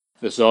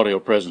This audio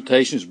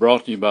presentation is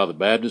brought to you by the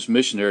Baptist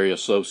Missionary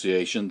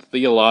Association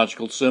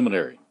Theological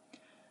Seminary.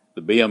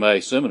 The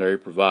BMA Seminary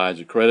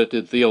provides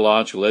accredited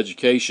theological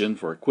education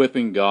for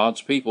equipping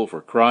God's people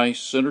for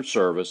Christ-centered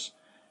service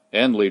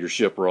and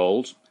leadership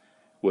roles,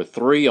 with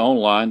 3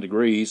 online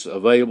degrees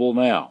available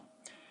now.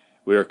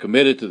 We are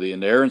committed to the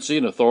inerrancy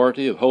and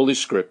authority of Holy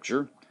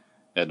Scripture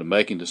and to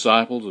making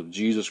disciples of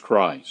Jesus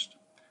Christ.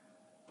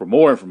 For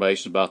more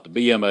information about the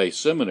BMA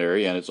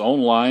Seminary and its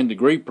online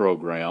degree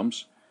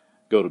programs,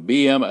 go to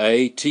bmats.edu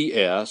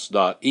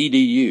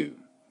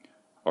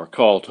or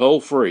call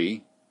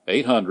toll-free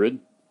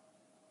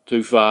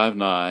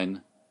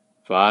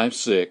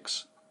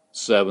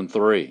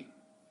 800-259-5673.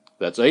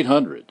 That's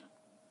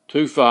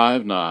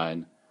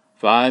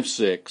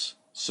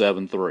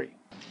 800-259-5673.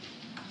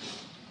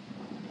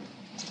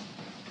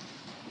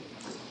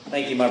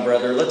 Thank you, my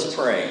brother. Let's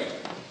pray.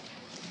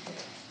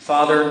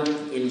 Father,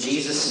 in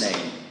Jesus'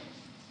 name,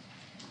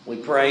 we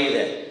pray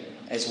that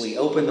as we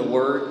open the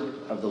Word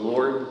of the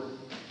Lord,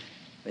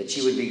 that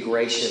you would be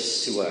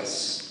gracious to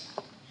us,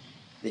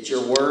 that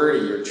your Word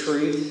and your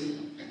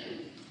truth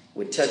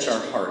would touch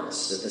our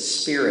hearts, that the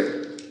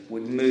Spirit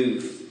would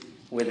move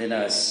within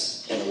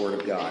us in the Word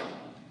of God.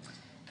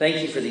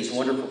 Thank you for these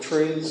wonderful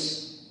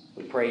truths.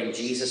 We pray in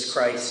Jesus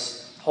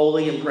Christ's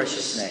holy and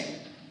precious name.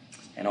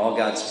 And all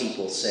God's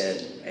people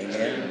said,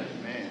 Amen.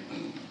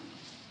 Amen.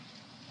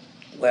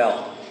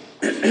 Well,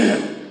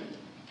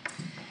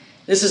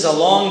 this is a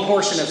long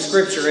portion of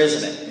Scripture,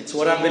 isn't it? It's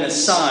what I've been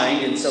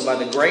assigned, and so by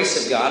the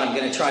grace of God, I'm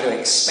going to try to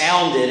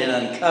expound it and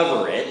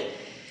uncover it.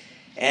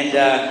 And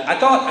I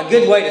thought a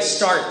good way to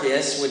start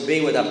this would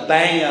be with a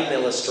bang-up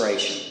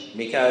illustration,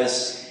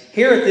 because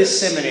here at this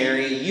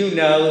seminary, you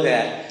know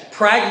that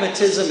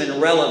pragmatism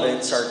and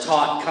relevance are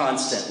taught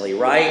constantly,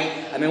 right?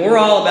 I mean, we're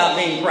all about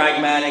being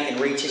pragmatic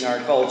and reaching our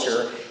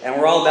culture, and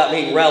we're all about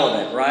being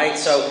relevant, right?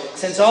 So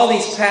since all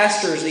these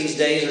pastors these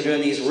days are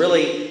doing these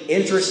really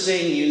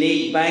interesting,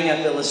 unique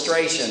bang-up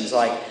illustrations,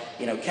 like,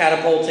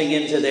 catapulting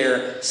into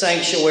their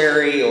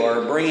sanctuary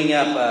or bringing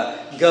up a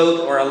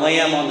goat or a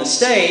lamb on the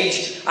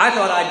stage, I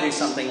thought I'd do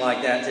something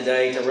like that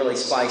today to really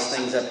spice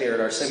things up here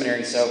at our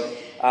seminary. So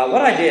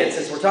what I did,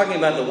 since we're talking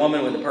about the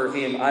woman with the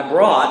perfume, I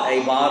brought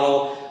a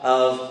bottle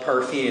of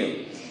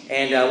perfume.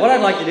 And what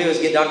I'd like to do is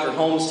get Dr.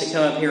 Holmes to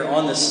come up here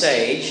on the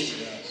stage.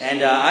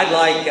 And I'd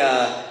like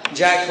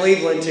Jack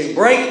Cleveland to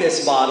break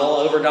this bottle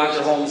over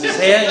Dr. Holmes'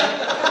 head.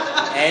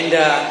 And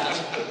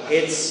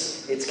it's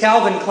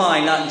Calvin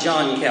Klein, not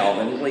John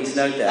Calvin. Please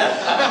note that.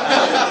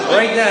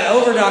 Break that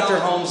over Dr.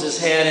 Holmes'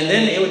 head. And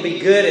then it would be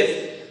good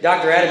if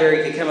Dr.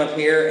 Atterbury could come up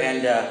here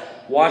and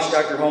wash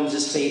Dr.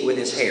 Holmes' feet with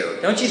his hair.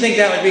 Don't you think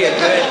that would be a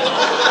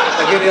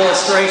good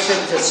illustration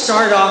to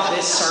start off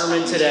this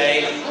sermon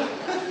today?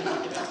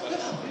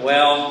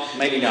 Well,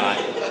 maybe not.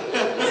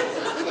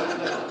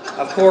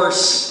 Of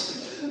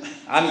course,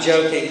 I'm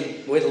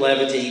joking with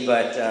levity,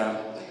 but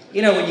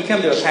when you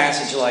come to a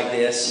passage like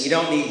this, you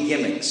don't need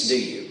gimmicks, do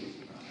you?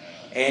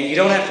 And you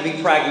don't have to be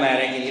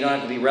pragmatic, and you don't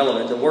have to be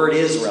relevant. The Word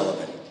is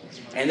relevant.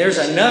 And there's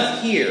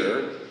enough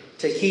here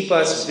to keep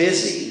us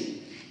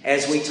busy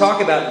as we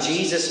talk about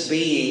Jesus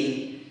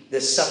being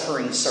the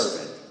suffering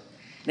servant.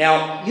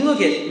 Now, you look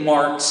at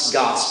Mark's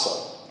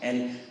gospel,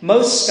 and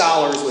most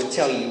scholars would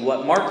tell you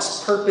what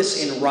Mark's purpose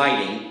in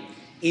writing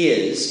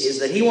is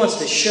that he wants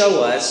to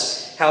show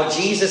us how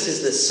Jesus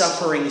is the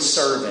suffering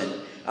servant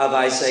of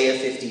Isaiah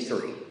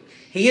 53.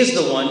 He is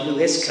the one who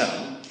has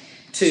come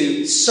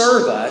to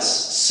serve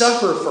us,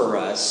 suffer for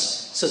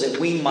us, so that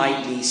we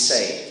might be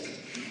saved.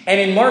 And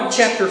in Mark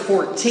chapter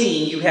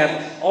 14, you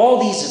have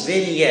all these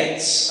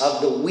vignettes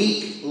of the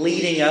week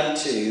leading up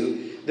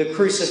to the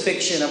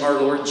crucifixion of our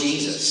Lord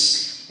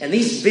Jesus. And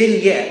these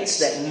vignettes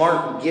that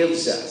Mark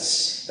gives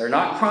us, they're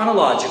not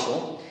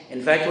chronological.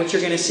 In fact, what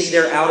you're going to see,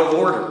 they're out of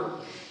order.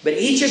 But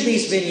each of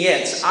these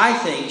vignettes, I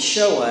think,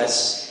 show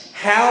us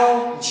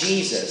how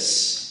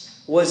Jesus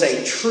was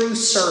a true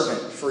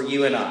servant for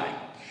you and I,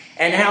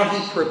 and how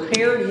he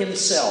prepared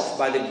himself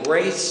by the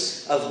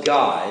grace of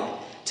God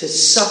to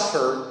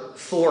suffer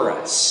for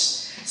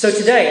us. So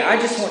today, I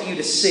just want you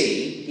to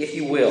see, if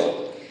you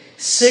will,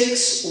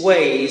 6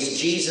 ways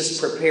Jesus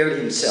prepared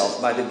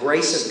himself by the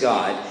grace of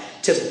God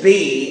to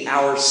be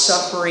our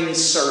suffering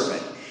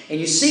servant. And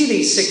you see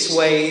these 6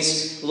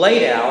 ways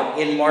laid out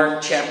in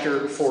Mark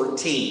chapter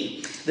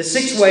 14. The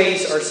 6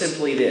 ways are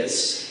simply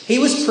this. He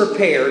was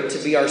prepared to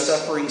be our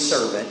suffering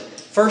servant,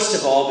 first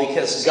of all,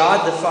 because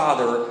God the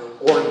Father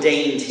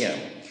ordained him.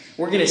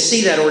 We're going to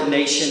see that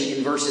ordination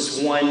in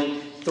verses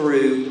 1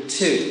 through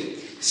 2.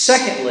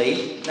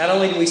 Secondly, not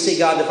only do we see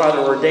God the Father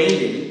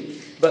ordained him,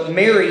 but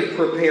Mary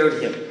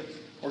prepared him.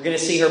 We're going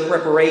to see her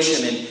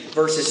preparation in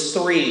verses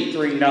 3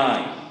 through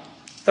 9.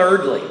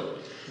 Thirdly,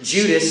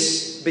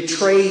 Judas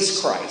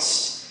betrays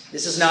Christ.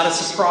 This is not a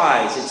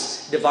surprise.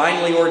 It's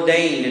divinely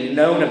ordained and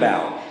known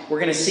about. We're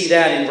going to see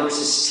that in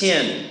verses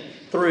 10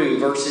 through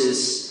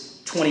verses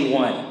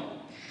 21.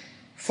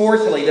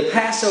 Fourthly, the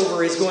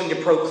Passover is going to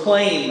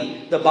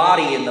proclaim the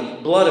body and the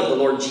blood of the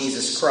Lord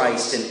Jesus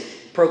Christ and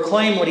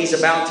proclaim what he's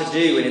about to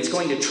do, and it's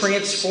going to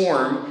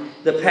transform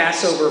the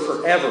Passover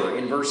forever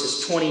in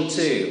verses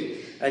 22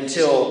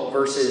 until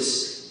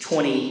verses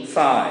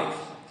 25.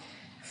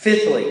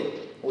 Fifthly,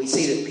 we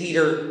see that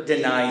Peter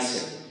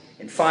denies him.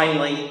 And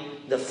finally,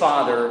 the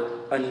Father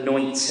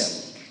anoints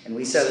him. And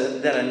we saw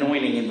that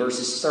anointing in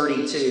verses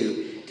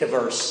 32 to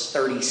verse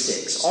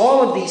 36.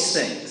 All of these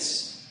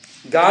things,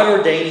 God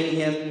ordaining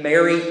him,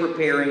 Mary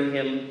preparing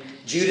him,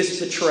 Judas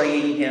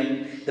betraying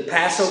him, the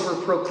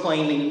Passover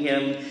proclaiming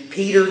him,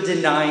 Peter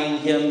denying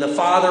him, the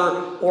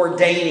Father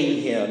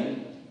ordaining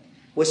him,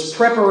 was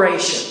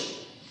preparation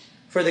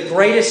for the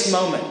greatest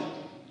moment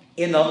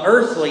in the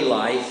earthly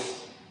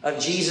life of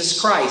Jesus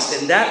Christ.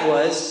 And that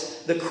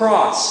was the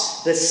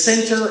cross, the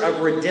center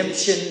of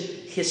redemption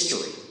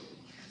history.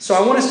 So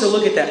I want us to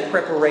look at that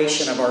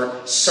preparation of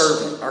our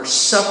servant, our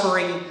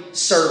suffering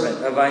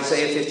servant of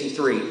Isaiah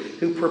 53,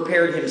 who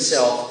prepared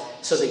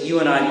himself so that you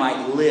and I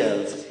might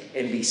live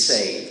and be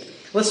saved.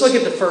 Let's look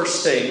at the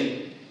first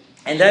thing,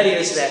 and that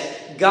is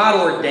that God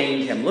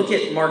ordained him. Look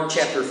at Mark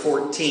chapter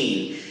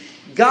 14.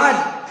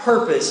 God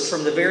purposed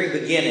from the very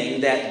beginning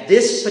that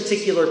this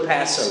particular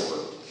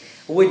Passover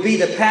would be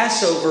the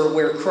Passover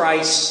where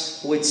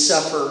Christ would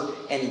suffer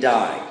and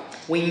die.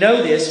 We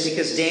know this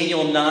because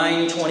Daniel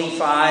 9,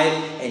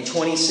 25 and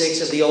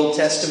 26 of the Old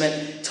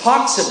Testament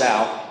talks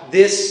about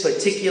this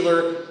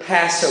particular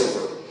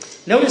Passover.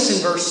 Notice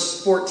in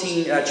verse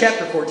 14,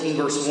 chapter 14,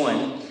 verse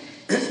 1,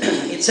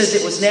 it says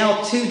it was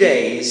now 2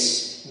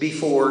 days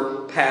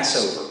before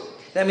Passover.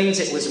 That means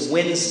it was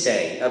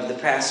Wednesday of the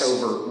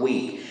Passover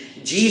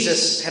week.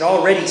 Jesus had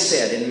already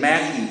said in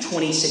Matthew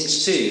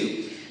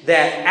 26:2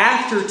 that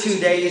after 2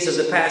 days of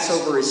the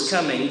Passover is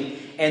coming,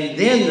 and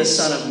then the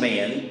Son of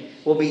Man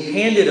will be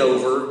handed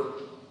over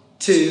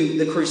to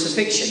the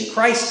crucifixion.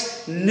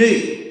 Christ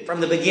knew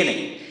from the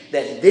beginning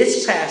that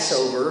this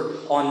Passover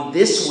on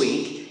this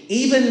week,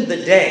 even the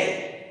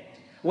day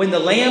when the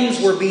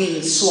lambs were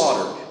being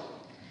slaughtered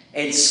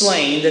and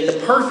slain, that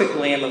the perfect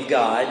Lamb of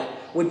God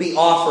would be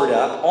offered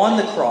up on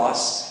the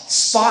cross,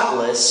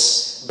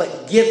 spotless,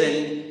 but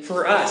given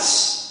for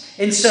us.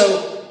 And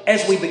so,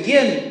 as we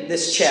begin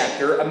this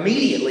chapter,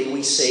 immediately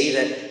we see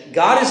that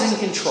God is in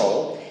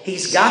control.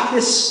 He's got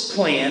this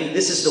plan.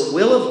 This is the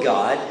will of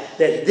God,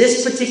 that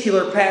this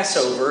particular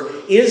Passover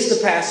is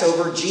the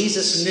Passover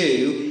Jesus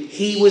knew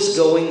he was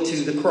going to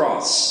the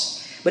cross.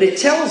 But it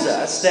tells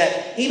us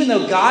that even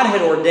though God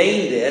had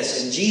ordained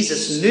this and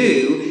Jesus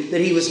knew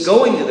that he was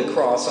going to the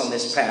cross on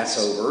this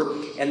Passover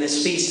and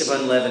this Feast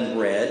of Unleavened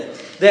Bread,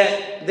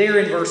 that there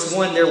in verse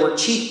 1 there were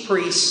chief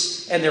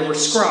priests and there were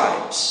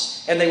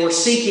scribes, and they were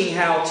seeking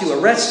how to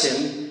arrest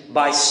him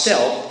by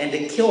stealth and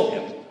to kill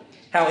him.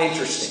 How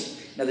interesting.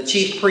 Now the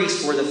chief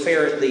priests were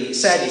the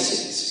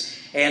Sadducees,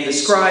 and the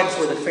scribes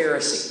were the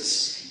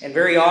Pharisees. And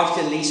very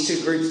often these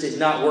two groups did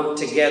not work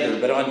together.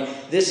 But on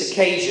this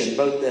occasion,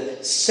 both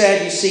the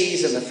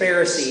Sadducees and the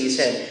Pharisees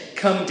had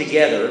come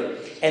together,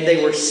 and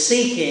they were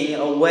seeking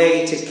a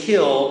way to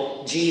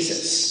kill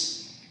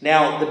Jesus.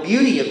 Now, the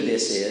beauty of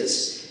this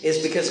is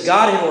because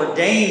God had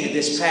ordained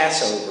this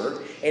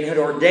Passover and had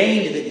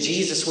ordained that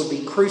Jesus would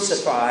be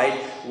crucified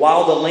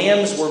while the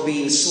lambs were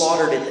being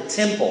slaughtered at the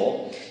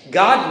temple.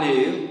 God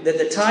knew that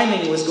the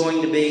timing was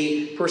going to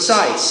be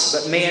precise,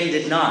 but man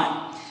did not.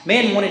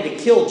 Man wanted to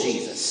kill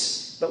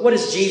Jesus. But what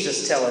does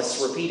Jesus tell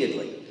us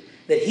repeatedly?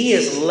 That he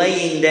is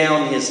laying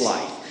down his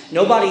life.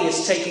 Nobody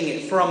is taking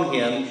it from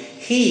him.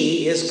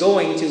 He is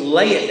going to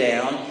lay it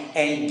down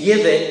and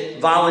give it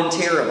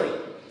voluntarily.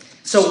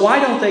 So why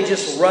don't they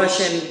just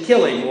rush and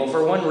kill him? Well,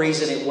 for one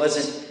reason, it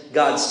wasn't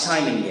God's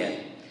timing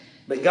yet.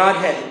 But God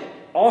had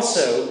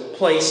also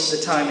placed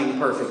the timing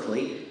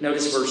perfectly.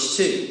 Notice verse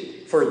 2.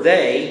 For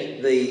they,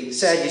 the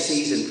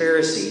Sadducees and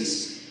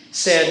Pharisees,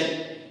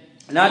 said,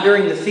 not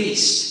during the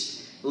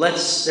feast,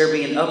 lest there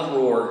be an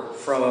uproar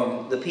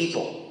from the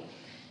people.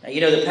 Now,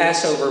 you know, the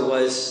Passover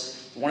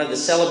was one of the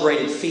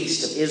celebrated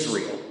feasts of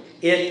Israel.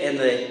 It and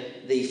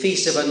the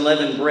Feast of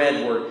Unleavened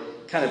Bread were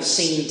kind of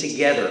seen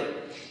together.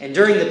 And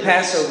during the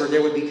Passover,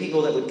 there would be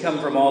people that would come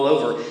from all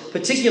over,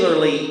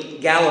 particularly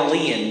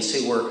Galileans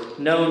who were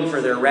known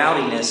for their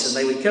rowdiness. And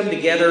they would come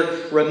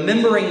together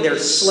remembering their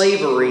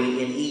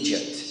slavery in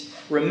Egypt,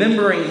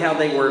 remembering how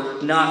they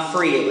were not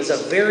free. It was a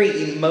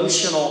very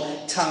emotional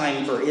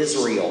time for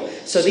Israel.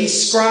 So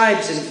these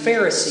scribes and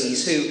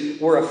Pharisees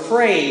who were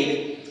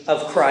afraid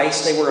of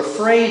Christ, they were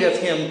afraid of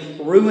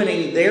him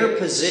ruining their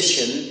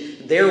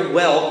position, their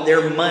wealth,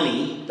 their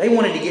money. They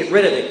wanted to get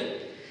rid of him.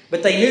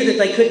 But they knew that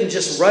they couldn't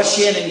just rush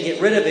in and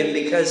get rid of him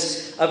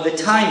because of the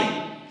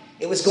timing.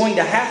 It was going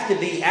to have to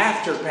be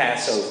after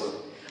Passover.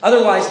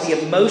 Otherwise,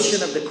 the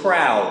emotion of the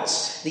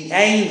crowds, the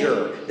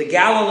anger, the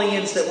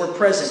Galileans that were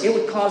present, it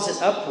would cause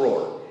an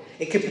uproar.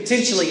 It could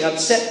potentially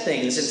upset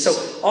things. And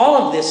so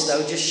all of this,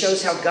 though, just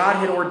shows how God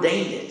had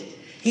ordained it.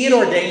 He had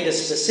ordained a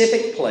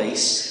specific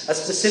place, a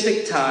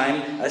specific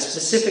time, a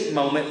specific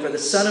moment for the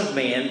Son of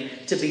Man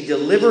to be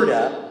delivered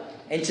up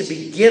and to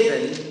be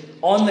given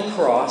on the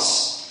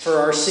cross for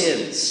our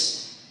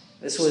sins.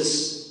 This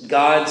was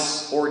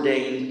God's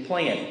ordained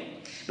plan.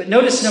 But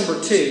notice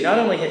number 2, not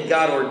only had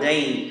God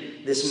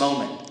ordained this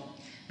moment,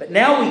 But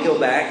now we go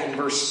back in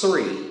verse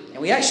 3,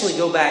 and we actually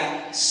go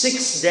back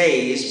 6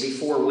 days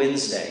before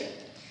Wednesday.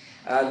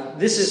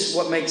 This is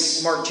what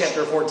makes Mark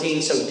chapter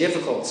 14 so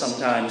difficult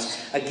sometimes.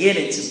 Again,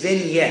 it's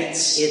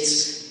vignettes.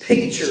 It's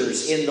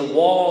pictures in the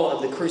wall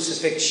of the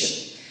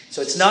crucifixion.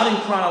 So it's not in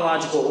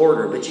chronological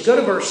order, but you go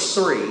to verse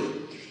 3,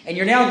 and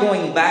you're now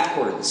going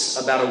backwards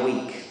about a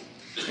week.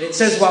 And it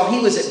says, while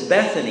he was at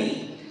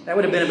Bethany, that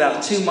would have been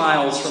about 2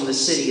 miles from the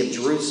city of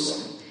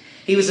Jerusalem,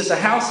 he was at the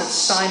house of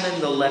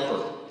Simon the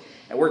leper.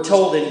 And we're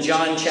told in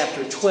John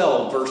chapter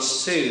 12,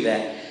 verse 2,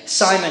 that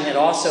Simon had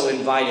also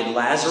invited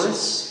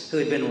Lazarus, who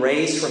had been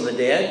raised from the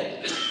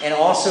dead, and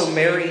also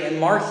Mary and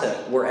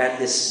Martha were at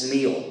this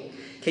meal.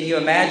 Can you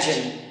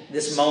imagine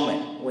this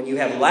moment when you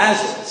have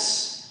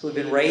Lazarus, who had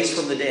been raised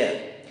from the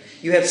dead?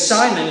 You have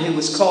Simon, who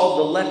was called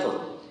the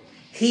leper.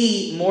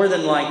 He, more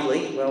than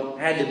likely,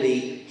 had to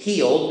be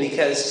healed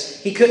because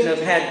he couldn't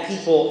have had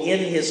people in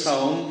his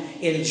home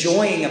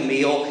enjoying a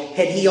meal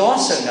had he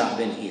also not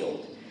been healed.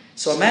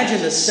 So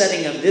imagine the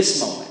setting of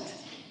this moment.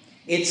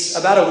 It's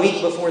about a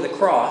week before the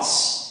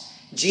cross.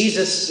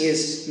 Jesus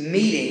is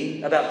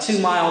meeting about 2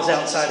 miles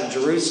outside of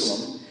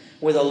Jerusalem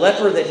with a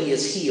leper that he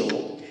has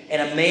healed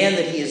and a man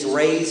that he has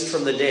raised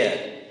from the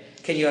dead.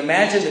 Can you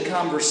imagine the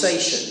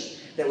conversation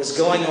that was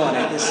going on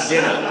at this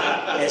dinner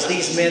as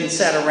these men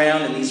sat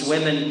around and these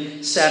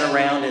women sat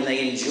around and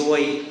they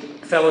enjoyed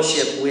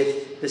fellowship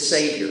with the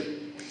Savior?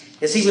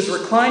 As he was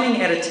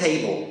reclining at a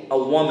table, a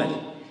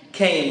woman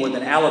came with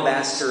an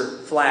alabaster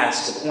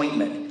flask of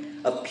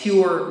ointment of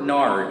pure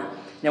nard.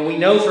 Now we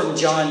know from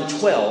John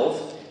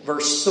 12,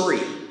 verse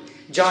 3,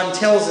 John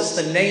tells us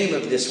the name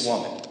of this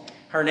woman.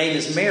 Her name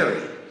is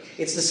Mary.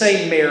 It's the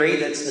same Mary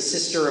that's the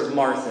sister of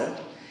Martha.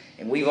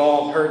 And we've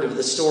all heard of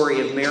the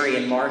story of Mary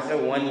and Martha.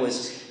 One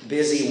was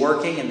busy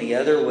working and the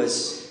other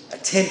was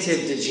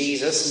attentive to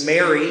Jesus.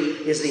 Mary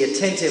is the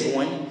attentive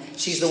one.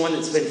 She's the one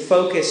that's been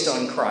focused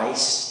on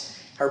Christ.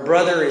 Her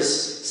brother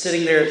is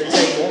sitting there at the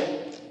table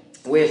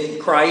with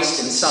Christ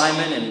and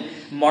Simon and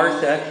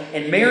Martha.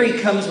 And Mary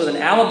comes with an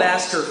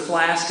alabaster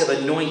flask of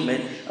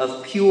anointment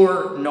of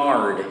pure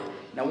nard.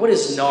 Now, what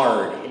is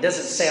nard? It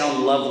doesn't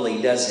sound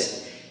lovely, does it?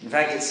 In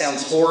fact, it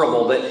sounds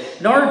horrible, but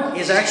nard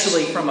is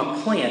actually from a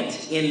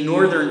plant in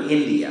northern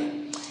India.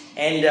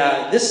 And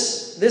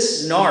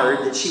this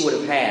nard that she would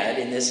have had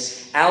in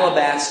this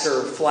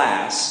alabaster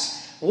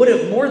flask would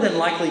have more than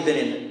likely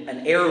been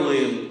an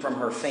heirloom from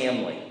her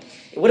family.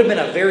 It would have been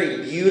a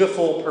very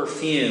beautiful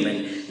perfume.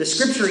 And the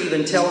scripture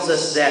even tells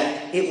us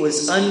that it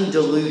was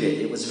undiluted.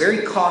 It was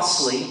very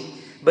costly,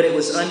 but it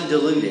was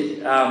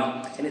undiluted.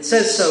 And it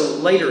says so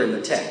later in the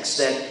text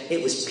that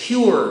it was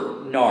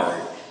pure nard,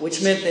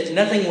 which meant that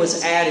nothing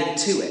was added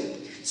to it.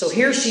 So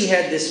here she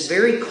had this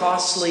very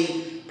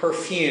costly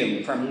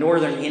perfume from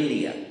northern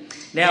India.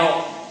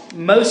 Now,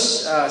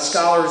 most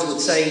scholars would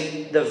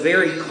say the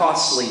very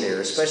costly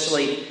there,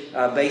 especially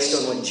based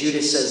on what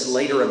Judas says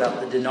later about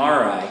the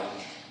denarii,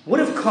 would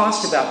have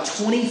cost about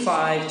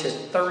 $25,000 to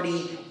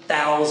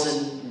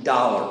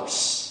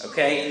 $30,000.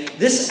 Okay,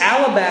 this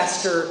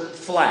alabaster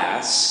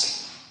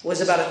flask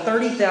was about a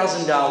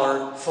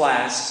 $30,000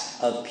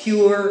 flask of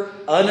pure,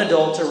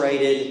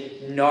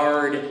 unadulterated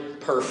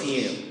nard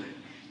perfume.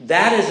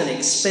 That is an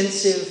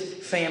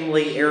expensive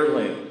family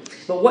heirloom.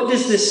 But what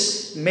does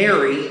this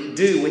Mary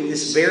do with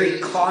this very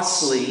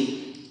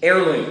costly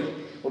heirloom?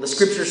 Well, the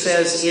scripture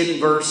says in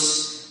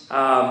verse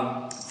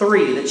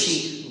 3 that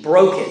she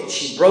broke it.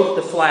 She broke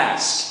the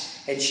flask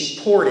and she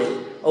poured it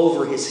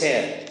over his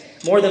head.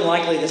 More than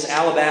likely, this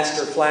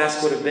alabaster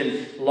flask would have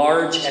been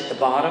large at the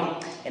bottom,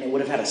 and it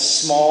would have had a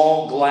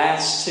small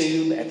glass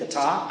tube at the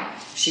top.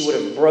 She would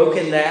have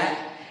broken that,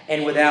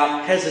 and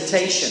without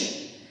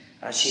hesitation,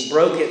 she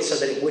broke it so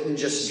that it wouldn't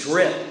just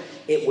drip.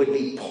 It would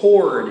be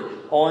poured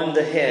on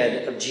the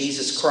head of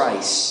Jesus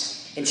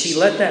Christ. And she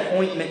let that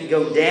ointment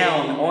go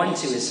down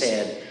onto his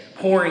head,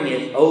 pouring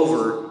it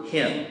over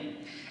him.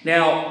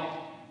 Now,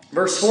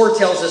 verse 4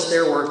 tells us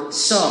there were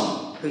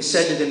some who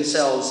said to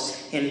themselves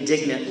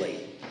indignantly,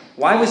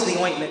 why was the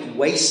ointment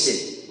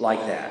wasted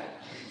like that?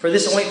 For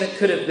this ointment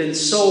could have been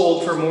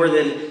sold for more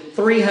than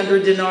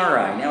 300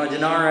 denarii. Now, a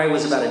denarii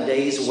was about a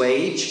day's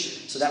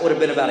wage, so that would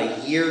have been about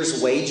a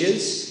year's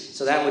wages.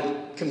 So that would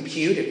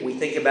compute, if we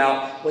think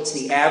about what's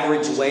the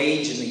average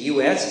wage in the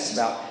U.S., it's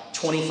about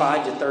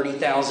 $25,000 to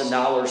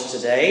 $30,000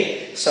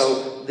 today.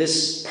 So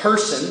this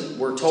person,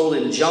 we're told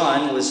in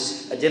John,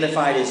 was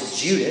identified as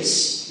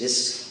Judas,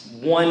 this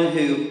one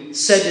who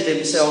said to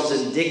themselves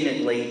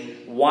indignantly,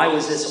 why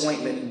was this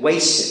ointment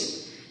wasted?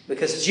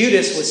 Because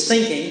Judas was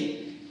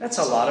thinking, that's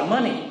a lot of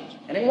money.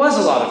 And it was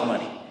a lot of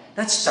money.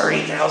 That's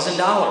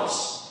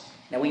 $30,000.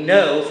 Now we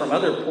know from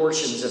other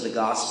portions of the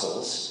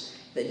Gospels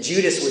that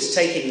Judas was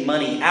taking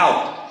money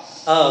out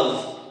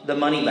of the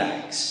money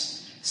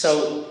bags.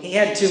 So he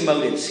had two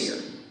motives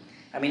here.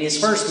 I mean, his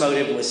first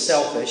motive was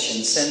selfish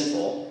and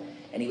sinful.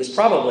 And he was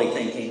probably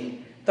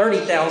thinking,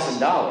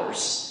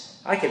 $30,000,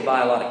 I could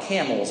buy a lot of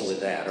camels with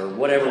that, or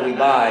whatever we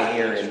buy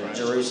here in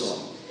Jerusalem.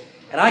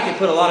 And I could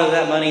put a lot of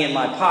that money in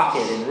my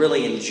pocket and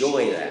really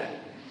enjoy that.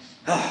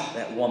 Ah,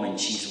 that woman,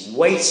 she's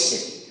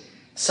wasted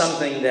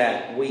something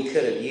that we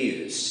could have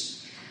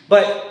used.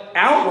 But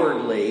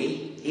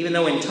outwardly, even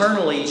though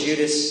internally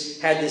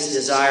Judas had this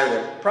desire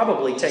to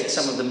probably take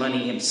some of the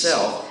money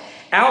himself,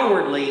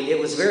 outwardly it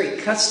was very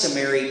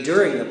customary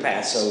during the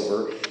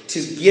Passover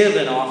to give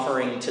an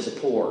offering to the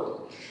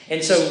poor.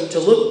 And so to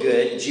look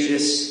good,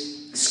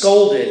 Judas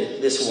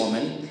scolded this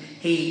woman.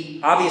 He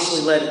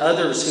obviously led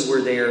others who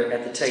were there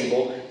at the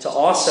table to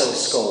also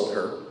scold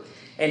her.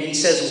 And he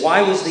says,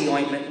 why was the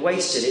ointment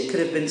wasted? It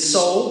could have been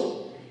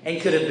sold and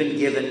could have been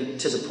given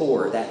to the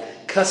poor.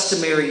 That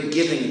customary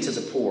giving to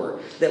the poor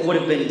that would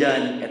have been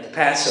done at the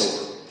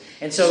Passover.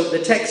 And so the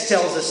text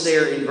tells us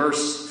there in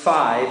verse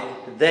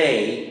 5,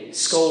 they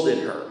scolded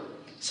her.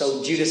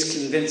 So Judas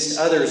convinced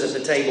others at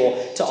the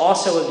table to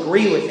also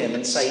agree with him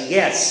and say,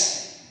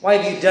 yes, why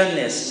have you done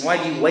this? And why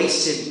have you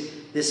wasted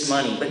this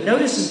money? But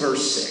notice in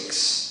verse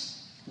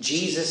 6,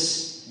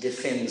 Jesus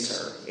defends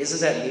her.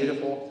 Isn't that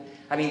beautiful?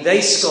 I mean,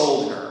 they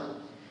scold her.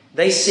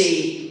 They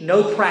see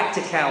no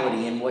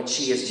practicality in what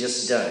she has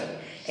just done.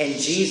 And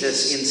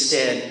Jesus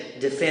instead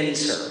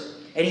defends her.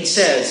 And he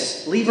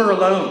says, leave her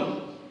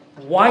alone.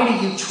 Why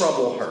do you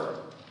trouble her?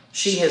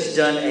 She has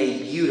done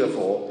a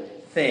beautiful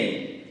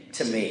thing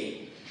to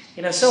me.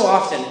 You know, so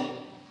often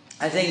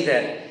I think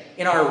that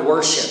in our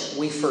worship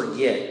we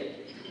forget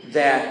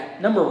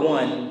that, number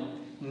one,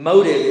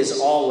 motive is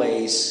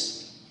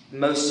always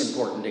most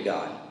important to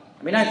God.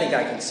 I mean, I think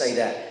I can say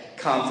that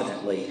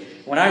confidently.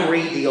 When I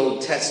read the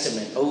Old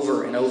Testament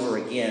over and over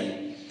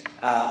again,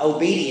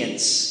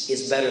 obedience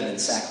is better than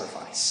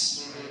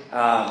sacrifice.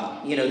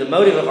 The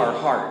motive of our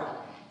heart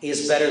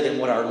is better than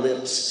what our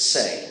lips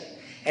say.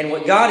 And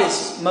what God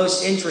is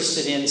most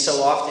interested in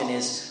so often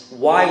is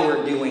why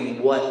we're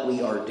doing what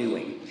we are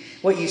doing.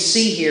 What you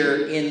see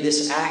here in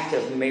this act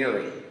of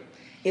Mary,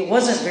 it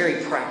wasn't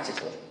very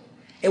practical.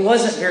 It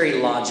wasn't very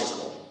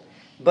logical,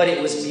 but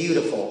it was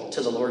beautiful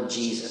to the Lord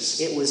Jesus.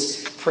 It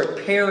was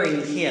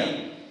preparing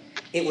him.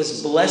 It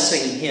was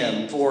blessing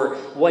him for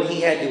what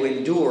he had to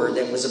endure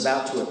that was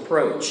about to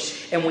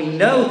approach. And we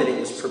know that it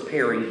was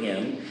preparing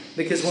him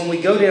because when we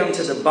go down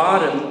to the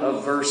bottom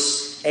of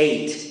verse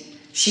 8,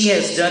 she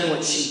has done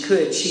what she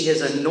could. She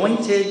has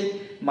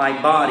anointed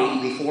my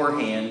body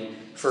beforehand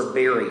for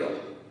burial.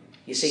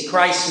 You see,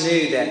 Christ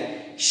knew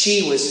that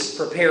she was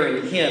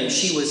preparing him.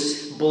 She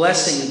was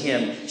blessing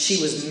him.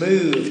 She was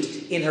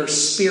moved in her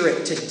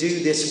spirit to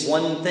do this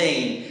one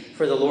thing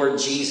for the Lord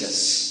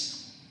Jesus.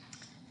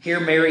 Here,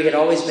 Mary had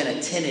always been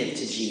attentive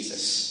to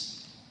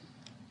Jesus.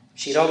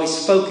 She had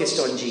always focused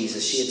on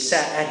Jesus. She had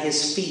sat at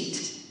his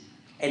feet.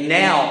 And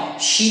now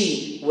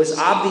she was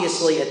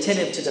obviously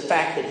attentive to the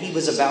fact that he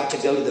was about to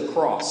go to the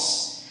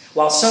cross.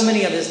 While so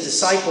many of his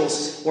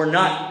disciples were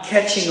not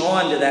catching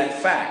on to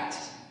that fact.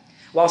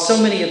 While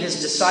so many of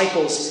his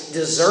disciples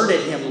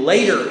deserted him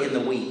later in the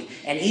week,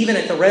 and even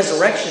at the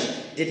resurrection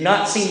did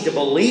not seem to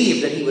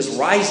believe that he was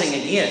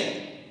rising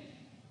again.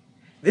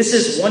 This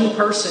is one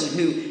person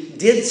who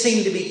did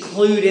seem to be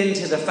clued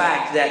into the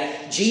fact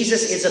that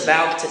Jesus is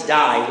about to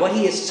die. What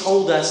he has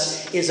told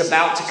us is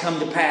about to come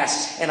to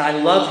pass. And I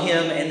love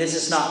him, and this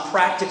is not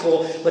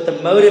practical, but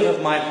the motive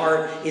of my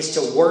heart is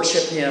to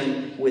worship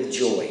him with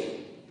joy.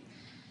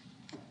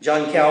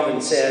 John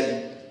Calvin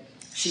said,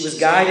 she was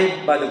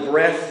guided by the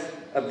breath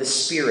of the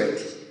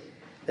Spirit,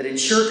 that in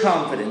sure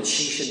confidence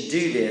she should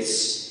do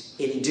this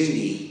in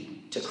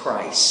duty to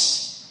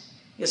Christ.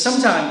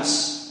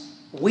 Sometimes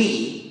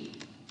we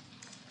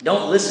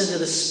don't listen to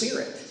the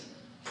Spirit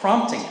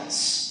prompting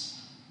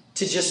us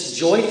to just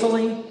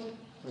joyfully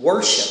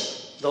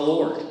worship the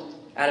Lord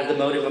out of the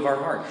motive of our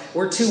heart.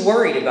 We're too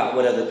worried about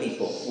what other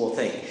people will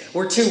think.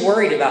 We're too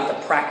worried about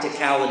the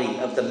practicality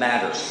of the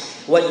matter.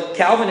 What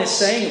Calvin is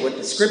saying, what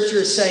the Scripture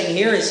is saying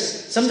here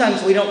is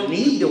sometimes we don't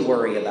need to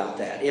worry about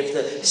that. If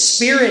the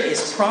Spirit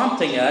is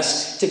prompting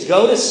us to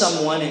go to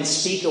someone and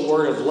speak a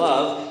word of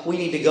love, we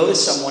need to go to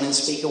someone and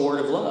speak a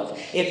word of love.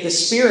 If the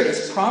Spirit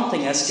is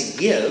prompting us to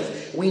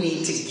give, we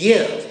need to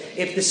give.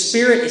 If the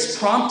Spirit is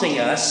prompting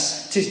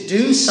us to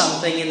do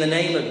something in the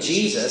name of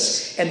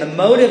Jesus, and the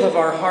motive of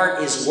our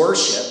heart is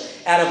worship,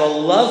 out of a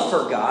love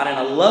for God and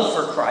a love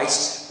for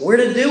Christ, we're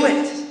to do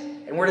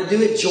it. And we're to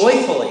do it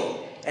joyfully.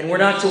 And we're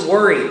not to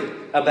worry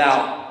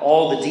about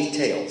all the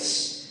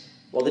details.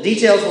 Well, the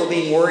details were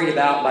being worried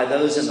about by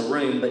those in the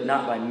room, but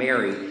not by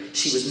Mary.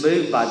 She was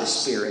moved by the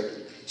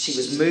Spirit. She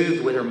was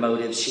moved with her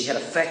motives. She had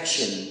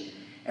affection.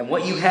 And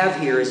what you have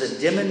here is a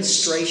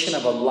demonstration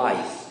of a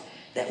life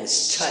that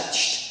was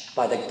touched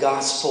by the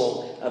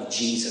gospel of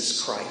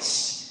Jesus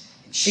Christ.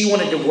 And she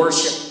wanted to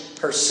worship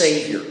her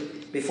Savior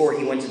before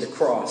he went to the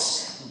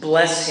cross,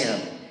 bless him,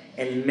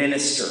 and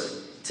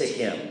minister to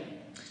him.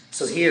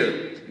 So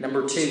here,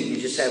 number 2, you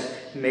just have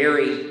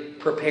Mary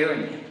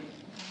preparing him.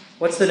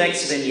 What's the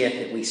next vignette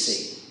that we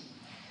see?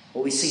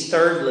 Well, we see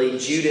thirdly,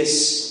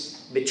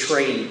 Judas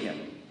betraying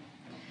him.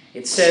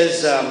 It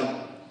says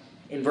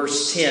in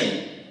verse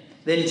 10,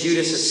 then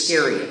Judas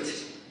Iscariot,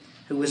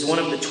 who was one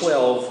of the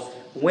 12,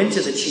 went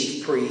to the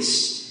chief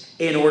priest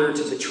in order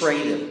to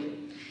betray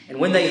them. And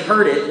when they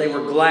heard it, they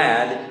were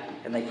glad,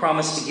 and they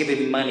promised to give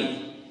him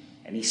money.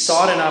 And and he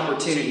sought an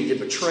opportunity to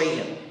betray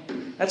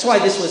him. That's why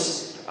this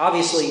was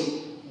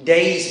obviously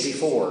days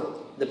before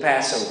the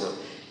Passover.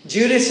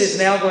 Judas is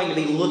now going to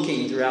be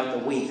looking throughout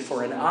the week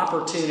for an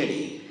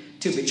opportunity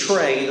to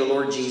betray the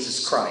Lord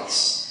Jesus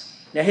Christ.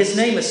 Now, his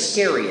name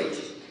Iscariot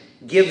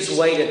gives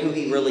way to who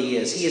he really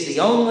is. He is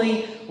the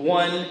only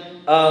one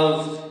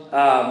of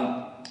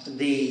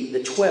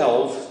the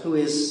 12 who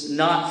is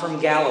not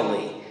from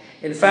Galilee.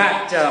 In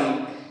fact,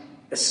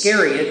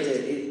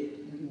 Iscariot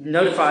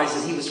notifies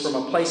that he was from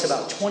a place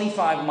about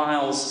 25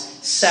 miles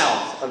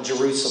south of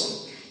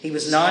Jerusalem. He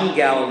was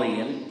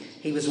non-Galilean.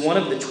 He was one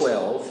of the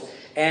 12.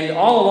 And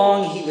all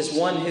along, he was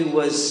one who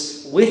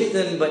was with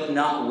them, but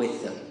not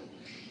with them.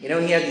 You know,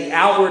 he had the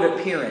outward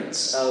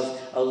appearance of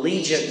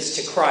allegiance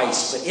to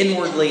Christ, but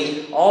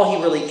inwardly, all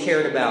he really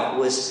cared about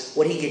was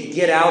what he could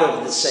get out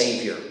of the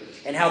Savior,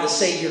 and how the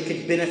Savior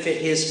could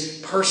benefit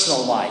his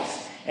personal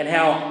life, and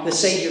how the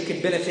Savior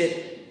could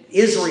benefit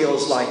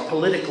Israel's life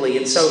politically.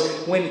 And so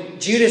when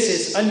Judas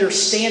is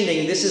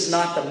understanding this is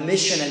not the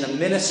mission and the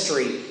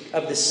ministry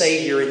of the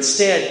Savior,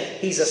 instead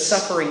he's a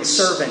suffering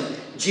servant,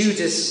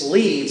 Judas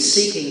leaves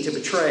seeking to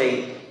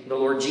betray the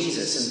Lord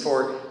Jesus. And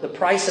for the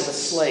price of a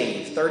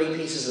slave, 30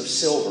 pieces of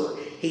silver,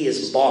 he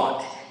is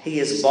bought. He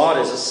is bought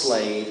as a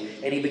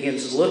slave, and he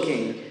begins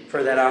looking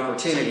for that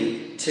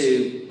opportunity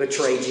to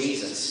betray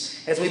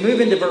Jesus. As we move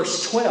into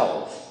verse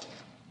 12,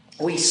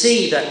 we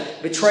see the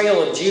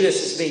betrayal of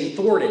Judas is being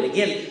thwarted.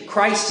 Again,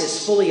 Christ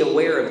is fully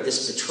aware of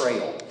this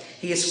betrayal.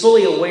 He is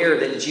fully aware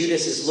that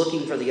Judas is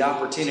looking for the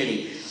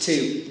opportunity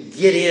to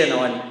get in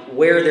on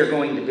where they're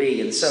going to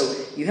be. And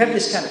so you have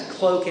this kind of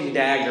cloak and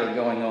dagger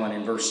going on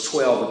in verse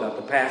 12 about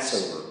the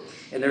Passover.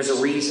 And there's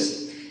a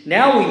reason.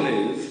 Now we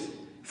move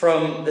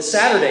from the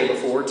Saturday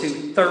before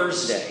to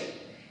Thursday.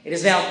 It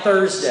is now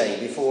Thursday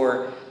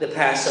before the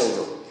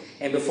Passover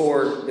and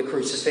before the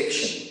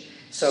crucifixion.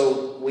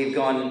 So we've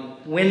gone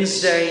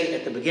Wednesday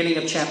at the beginning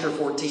of chapter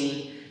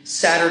 14,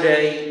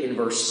 Saturday in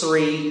verse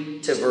 3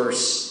 to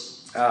verse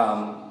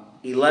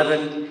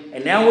 11,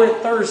 and now we're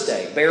at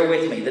Thursday. Bear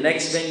with me. The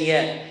next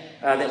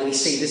vignette that we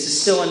see, this is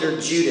still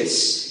under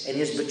Judas and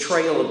his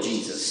betrayal of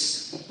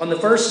Jesus. On the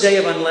first day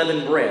of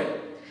unleavened bread,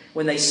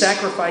 when they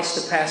sacrificed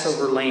the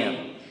Passover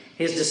lamb,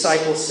 his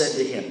disciples said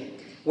to him,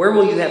 "Where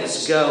will you have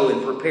us go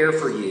and prepare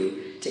for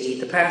you to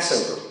eat the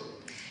Passover?"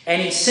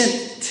 And he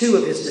sent two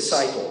of his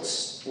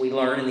disciples, we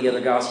learn in the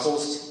other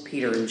Gospels,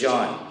 Peter and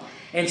John,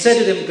 and said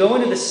to them, "Go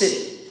into the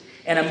city,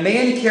 and a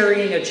man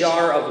carrying a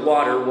jar of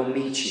water will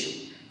meet you.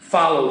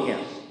 Follow him.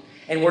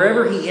 And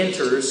wherever he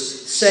enters,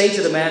 say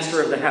to the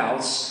master of the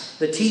house,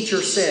 'The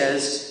teacher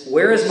says,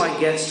 where is my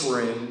guest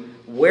room,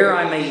 where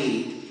I may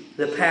eat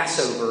the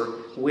Passover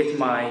with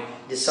my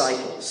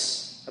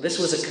disciples?'" Now, this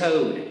was a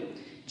code.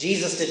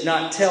 Jesus did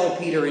not tell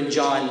Peter and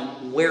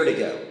John where to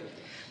go,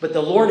 but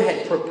the Lord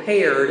had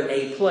prepared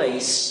a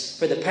place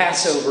for the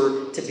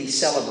Passover to be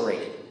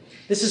celebrated.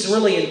 This is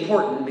really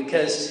important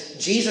because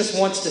Jesus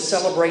wants to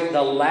celebrate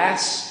the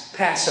last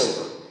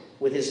Passover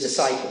with his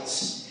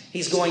disciples.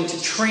 He's going to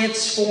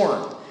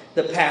transform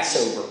the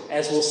Passover,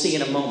 as we'll see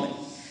in a moment.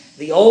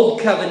 The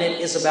old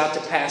covenant is about to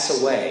pass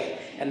away,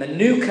 and the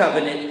new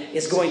covenant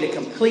is going to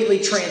completely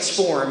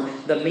transform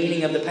the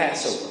meaning of the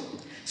Passover.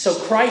 So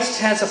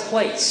Christ has a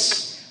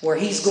place where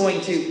he's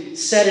going to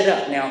set it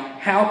up. Now,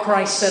 how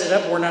Christ set it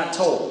up, we're not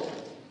told.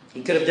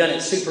 He could have done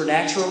it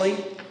supernaturally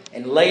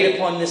and laid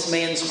upon this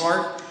man's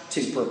heart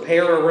to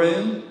prepare a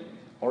room,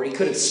 or he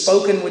could have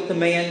spoken with the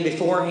man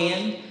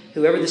beforehand.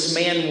 Whoever this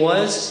man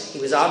was, he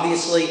was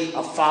obviously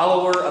a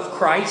follower of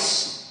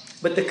Christ.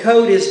 But the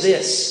code is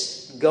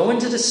this: go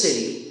into the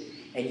city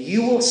and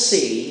you will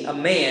see a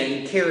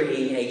man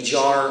carrying a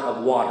jar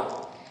of water.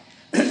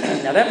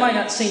 Now that might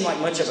not seem like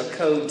much of a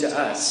code to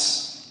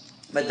us,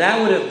 but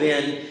that would have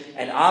been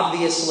an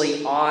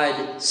obviously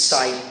odd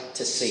sight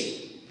to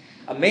see.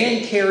 A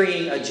man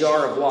carrying a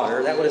jar of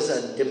water, that was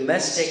a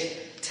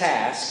domestic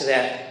task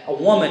that a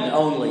woman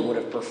only would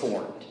have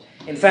performed.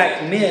 In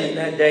fact, men in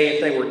that day,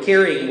 if they were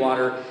carrying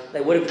water,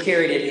 they would have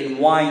carried it in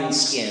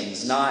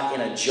wineskins, not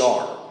in a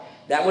jar.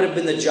 That would have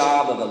been the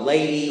job of a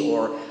lady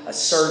or a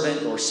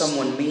servant or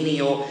someone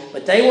menial.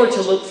 But they were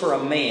to look for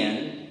a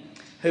man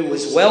who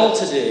was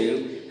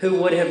well-to-do, who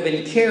would have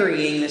been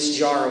carrying this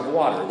jar of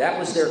water. That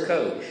was their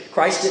code.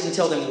 Christ didn't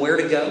tell them where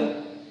to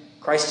go.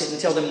 Christ didn't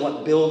tell them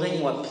what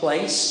building, what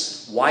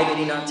place. Why did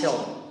he not tell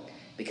them?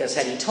 Because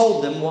had he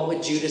told them, what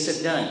would Judas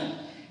have done?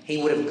 He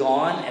would have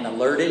gone and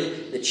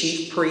alerted the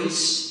chief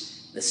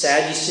priests, the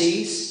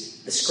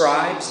Sadducees, the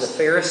scribes, the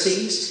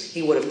Pharisees.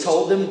 He would have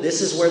told them,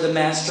 this is where the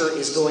master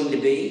is going to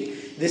be.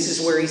 This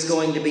is where he's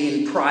going to be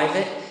in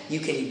private. You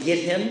can get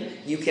him.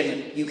 You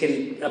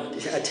can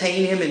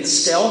attain him in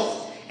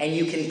stealth, and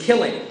you can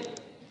kill him.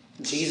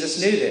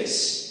 Jesus knew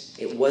this.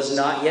 It was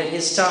not yet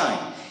his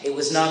time. It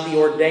was not the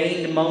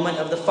ordained moment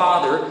of the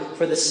Father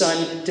for the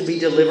Son to be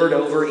delivered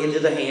over into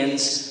the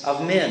hands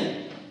of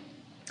men.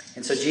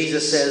 And so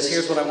Jesus says,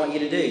 here's what I want you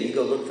to do. You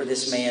go look for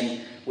this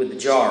man with the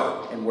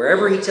jar. And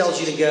wherever he tells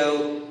you to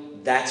go,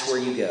 that's where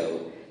you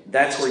go.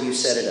 That's where you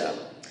set it up.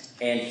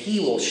 And he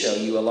will show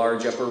you a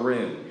large upper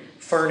room.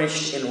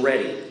 furnished and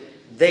ready.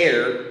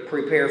 There,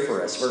 prepare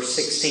for us. Verse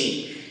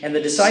 16. And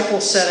the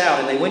disciples set out,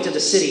 and they went to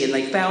the city, and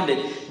they found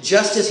it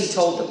just as he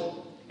told them.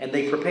 And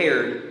they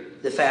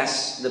prepared the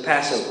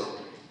Passover.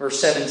 Verse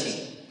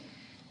 17.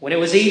 When it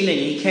was evening,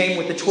 he came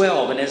with the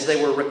 12, and as they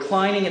were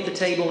reclining at the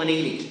table and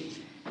eating,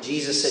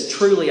 Jesus said,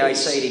 "Truly I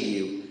say to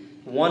you,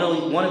 one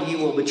of you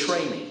will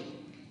betray me,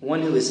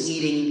 one who is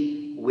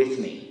eating with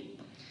me."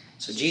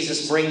 So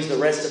Jesus brings the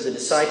rest of the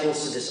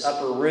disciples to this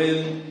upper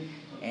room,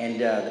 and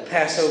the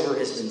Passover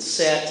has been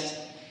set.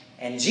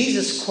 And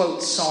Jesus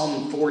quotes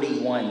Psalm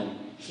 41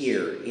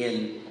 here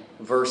in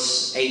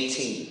verse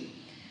 18.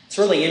 It's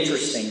really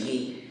interesting.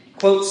 He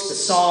quotes the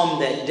psalm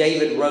that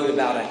David wrote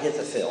about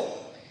Ahithophel.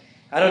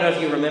 I don't know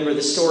if you remember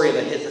the story of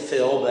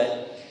Ahithophel,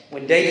 but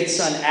when David's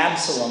son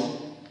Absalom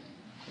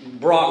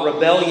brought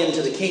rebellion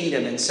to the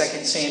kingdom in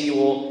 2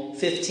 Samuel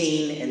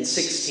 15 and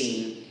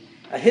 16,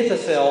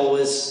 Ahithophel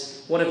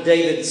was one of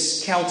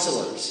David's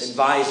counselors,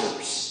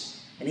 advisors,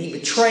 and he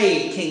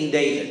betrayed King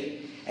David.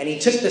 And he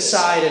took the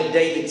side of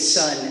David's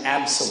son,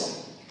 Absalom.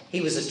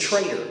 He was a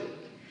traitor.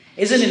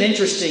 Isn't it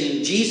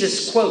interesting?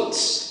 Jesus quotes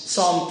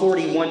Psalm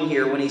 41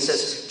 here when he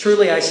says,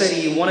 "Truly I say to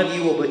you, one of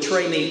you will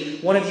betray me,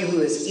 one of you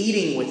who is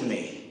eating with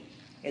me."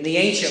 In the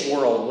ancient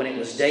world, when it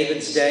was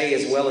David's day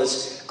as well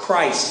as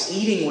Christ,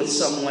 eating with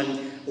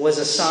someone was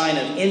a sign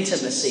of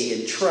intimacy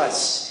and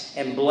trust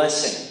and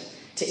blessing.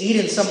 To eat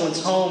in someone's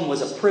home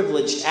was a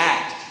privileged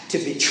act. To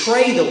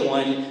betray the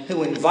one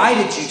who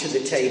invited you to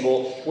the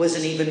table was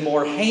an even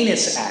more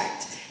heinous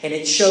act. And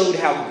it showed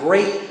how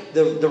great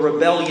the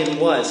rebellion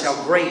was, how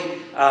great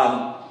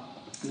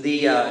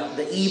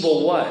the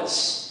evil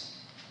was.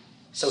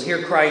 So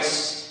here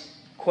Christ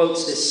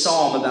quotes this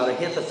psalm about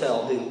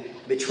Ahithophel who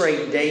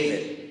betrayed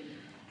David.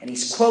 And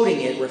he's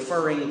quoting it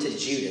referring to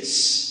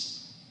Judas.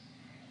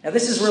 Now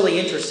this is really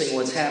interesting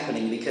what's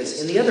happening, because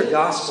in the other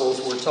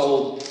Gospels we're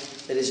told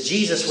that as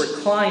Jesus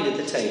reclined at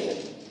the table,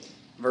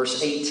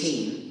 verse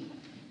 18,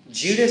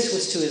 Judas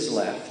was to his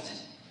left,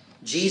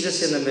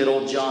 Jesus in the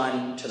middle,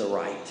 John to the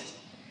right.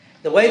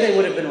 The way they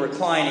would have been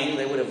reclining,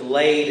 they would have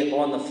laid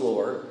on the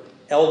floor,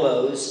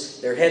 elbows,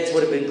 their heads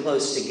would have been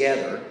close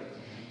together.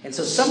 And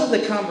so some of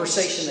the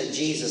conversation that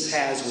Jesus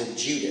has with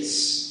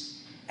Judas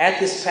at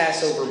this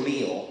Passover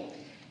meal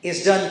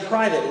is done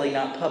privately,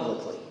 not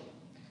publicly.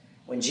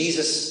 When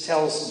Jesus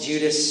tells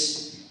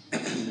Judas,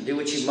 "Do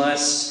what you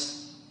must,"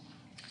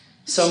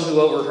 some who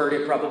overheard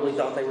it probably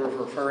thought they were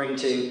referring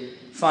to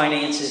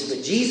finances,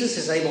 but Jesus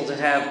is able to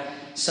have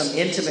some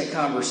intimate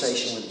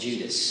conversation with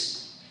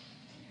Judas.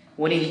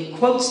 When he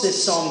quotes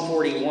this Psalm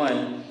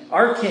 41,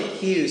 R. Kent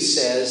Hughes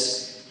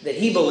says that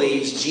he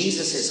believes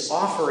Jesus is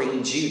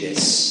offering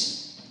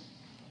Judas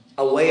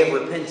a way of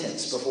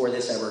repentance before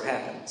this ever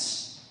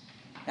happens.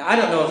 Now, I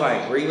don't know if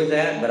I agree with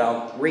that, but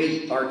I'll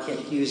read R.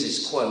 Kent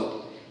Hughes'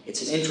 quote.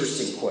 It's an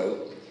interesting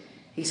quote.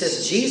 He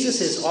says,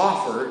 Jesus'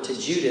 offer to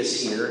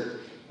Judas here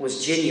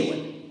was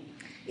genuine.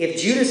 If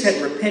Judas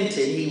had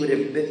repented, he would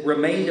have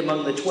remained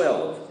among the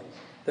 12,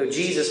 though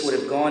Jesus would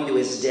have gone to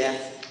his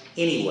death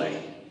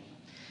anyway.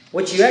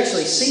 What you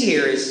actually see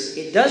here is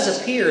it does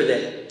appear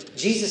that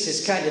Jesus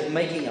is kind of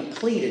making a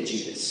plea to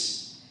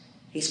Judas.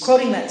 He's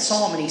quoting that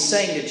psalm and he's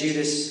saying to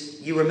Judas,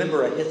 "You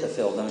remember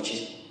Ahithophel, don't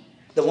you?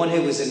 The one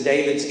who was in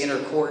David's inner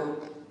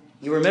court.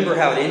 You remember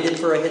how it ended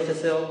for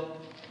Ahithophel?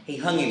 He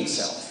hung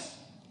himself.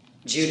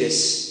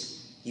 Judas,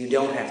 you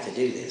don't have to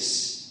do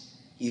this.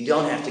 You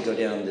don't have to go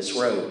down this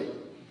road.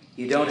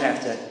 You don't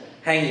have to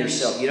hang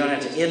yourself. You don't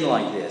have to end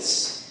like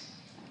this."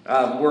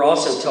 We're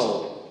also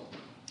told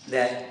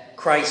that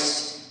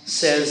Christ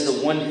says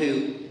the one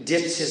who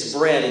dips his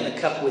bread in the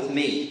cup with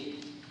me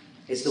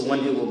is the one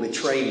who will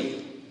betray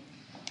me.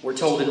 We're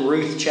told in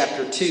Ruth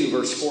chapter 2,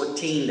 verse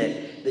 14,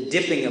 that the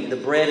dipping of the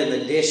bread in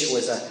the dish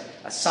was a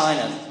sign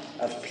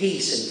of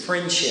peace and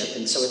friendship.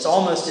 And so it's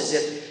almost as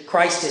if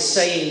Christ is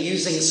saying,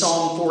 using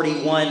Psalm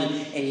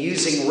 41 and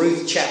using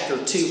Ruth chapter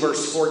 2,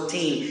 verse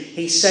 14,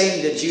 he's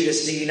saying to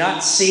Judas, do you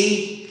not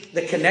see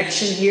the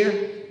connection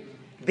here?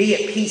 Be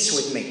at peace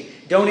with me.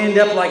 Don't end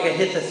up like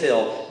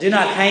Ahithophel. Do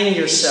not hang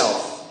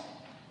yourself.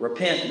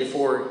 Repent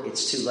before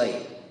it's too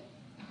late.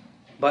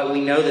 But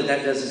we know that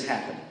that doesn't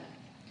happen.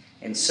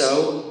 And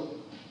so,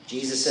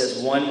 Jesus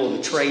says, one will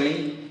betray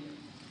me.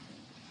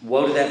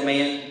 Woe to that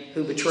man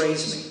who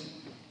betrays me.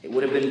 It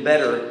would have been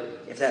better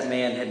if that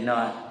man had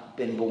not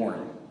been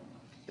born.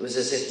 It was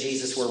as if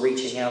Jesus were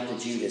reaching out to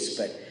Judas.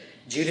 But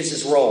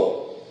Judas's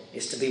role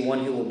is to be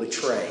one who will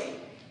betray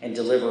and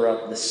deliver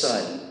up the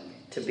Son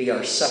to be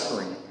our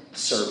suffering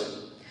servant.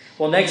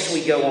 Well, next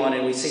we go on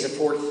and we see the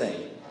fourth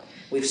thing.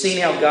 We've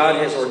seen how God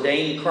has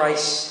ordained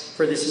Christ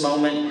for this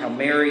moment, how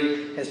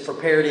Mary has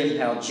prepared him,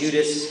 how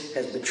Judas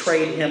has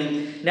betrayed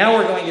him. Now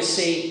we're going to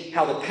see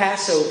how the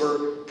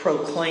Passover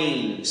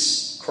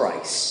proclaims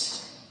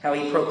Christ. How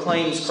he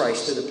proclaims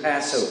Christ through the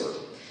Passover.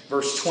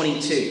 Verse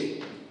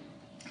 22.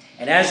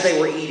 And as they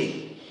were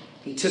eating,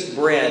 he took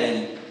bread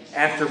and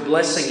after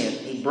blessing it,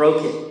 he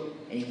broke it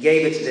and he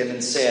gave it to them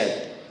and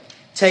said,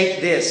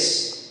 Take,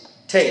 this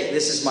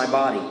is my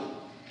body.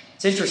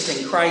 It's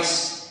interesting,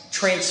 Christ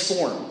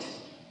transformed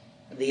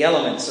the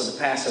elements of the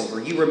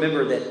Passover. You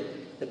remember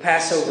that the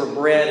Passover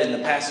bread and the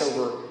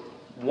Passover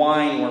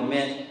wine were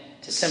meant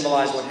to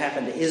symbolize what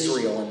happened to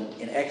Israel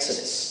in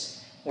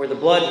Exodus, where the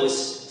blood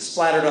was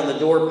splattered on the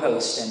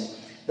doorpost and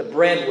the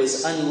bread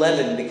was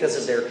unleavened because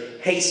of their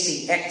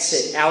hasty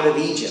exit out of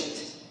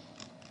Egypt.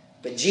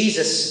 But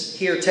Jesus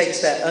here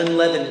takes that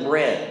unleavened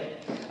bread.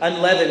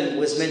 Unleavened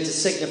was meant to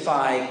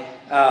signify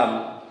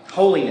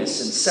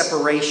holiness and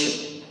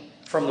separation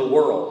from the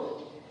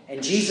world.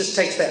 And Jesus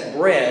takes that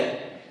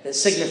bread that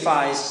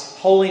signifies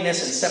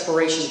holiness and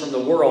separation from the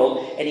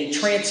world, and he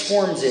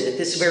transforms it at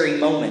this very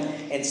moment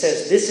and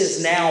says, "This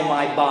is now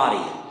my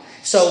body."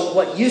 So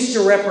what used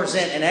to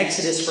represent an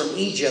exodus from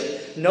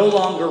Egypt no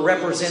longer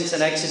represents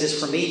an exodus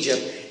from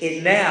Egypt.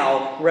 It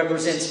now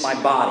represents my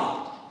body.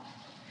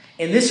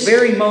 In this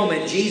very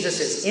moment,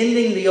 Jesus is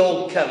ending the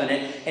old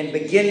covenant and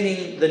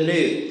beginning the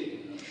new.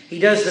 He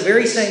does the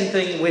very same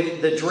thing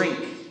with the drink.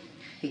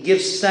 He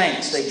gives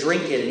thanks. They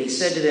drink it. And he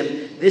said to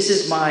them, "This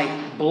is my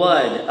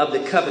blood of the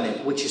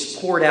covenant, which is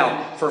poured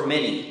out for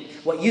many."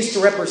 What used to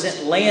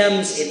represent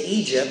lambs in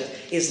Egypt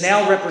is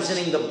now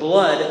representing the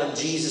blood of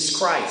Jesus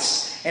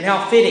Christ. And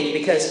how fitting,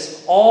 because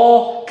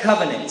all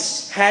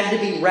covenants had to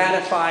be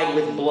ratified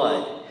with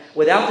blood.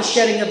 Without the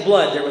shedding of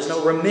blood, there was no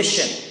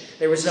remission.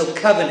 There was no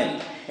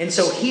covenant. And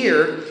so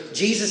here,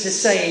 Jesus is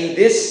saying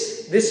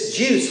this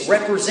juice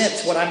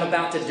represents what I'm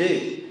about to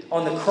do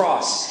on the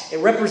cross. It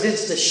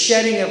represents the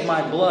shedding of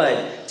my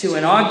blood to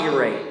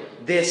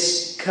inaugurate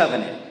this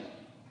covenant.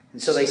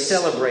 And so they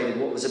celebrated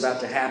what was about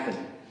to happen.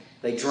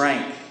 They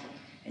drank.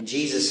 And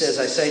Jesus says,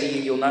 "I say to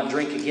you, you'll not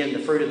drink again the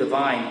fruit of the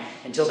vine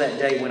until that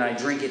day when I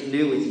drink it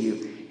new with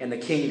you in the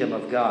kingdom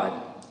of God."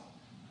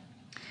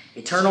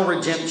 Eternal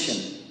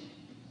redemption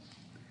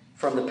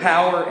from the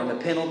power and the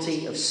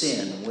penalty of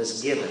sin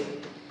was given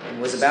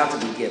and was about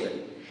to be given.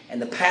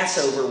 And the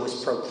Passover was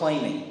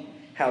proclaiming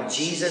how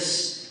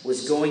Jesus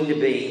was going to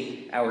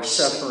be our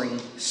suffering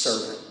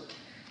servant.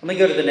 Let me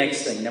go to the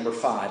next thing, number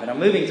 5. And I'm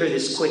moving through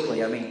this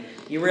quickly. I mean,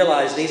 you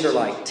realize these are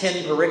like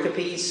 10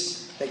 pericopes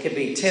that could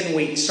be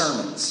 10-week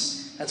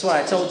sermons. That's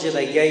why I told you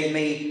they gave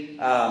me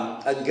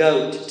a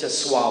goat to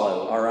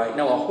swallow, all right?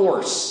 No, a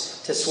horse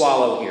to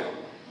swallow here.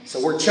 So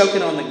we're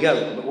choking on the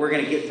goat, but we're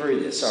going to get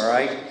through this, all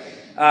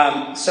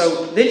right?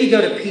 So then you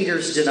go to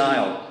Peter's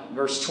denial,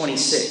 verse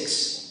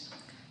 26.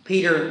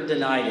 Peter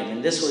denied him,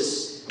 and this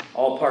was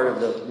all part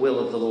of the will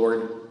of the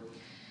Lord.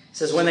 It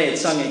says, when they had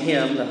sung a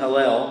hymn, the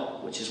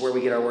Hallel, which is where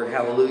we get our word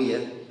hallelujah,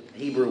 the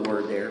Hebrew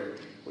word there,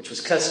 which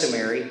was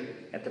customary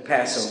at the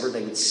Passover.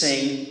 They would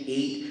sing,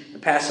 eat. The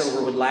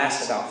Passover would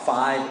last about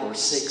 5 or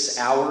 6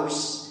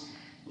 hours.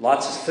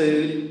 Lots of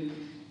food.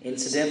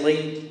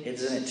 Incidentally,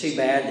 isn't it too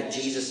bad that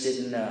Jesus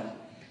didn't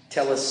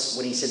tell us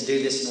when he said,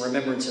 "Do this in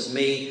remembrance of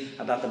me,"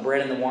 about the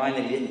bread and the wine,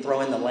 that he didn't throw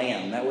in the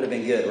lamb? That would have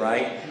been good,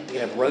 right? We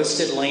could have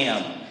roasted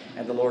lamb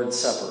at the Lord's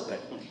Supper. But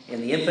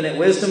in the infinite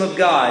wisdom of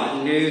God,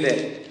 he knew that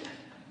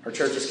our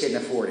churches couldn't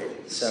afford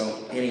it. So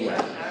anyway,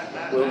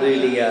 we'll do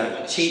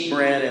the cheap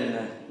bread and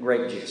the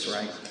grape juice,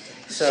 right?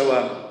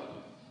 So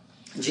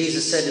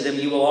Jesus said to them,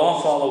 "You will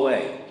all fall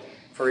away,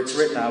 for it's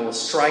written, I will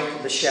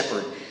strike the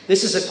shepherd."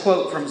 This is a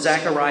quote from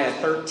Zechariah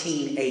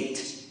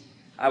 13:8.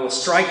 "I will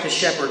strike the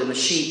shepherd, and the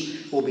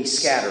sheep will be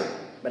scattered.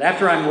 But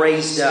after I'm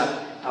raised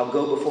up, I'll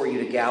go before you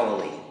to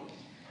Galilee."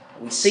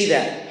 We see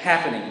that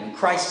happening when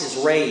Christ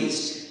is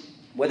raised,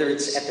 whether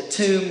it's at the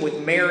tomb with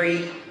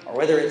Mary, or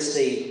whether it's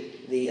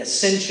the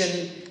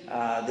ascension,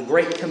 the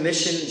Great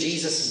Commission.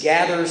 Jesus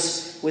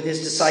gathers with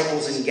his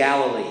disciples in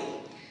Galilee.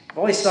 I've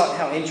always thought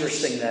how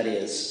interesting that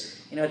is.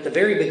 You know, at the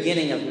very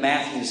beginning of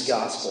Matthew's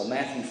Gospel,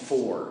 Matthew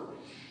 4,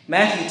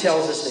 Matthew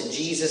tells us that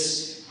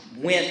Jesus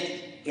went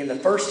in the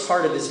first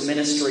part of his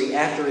ministry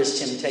after his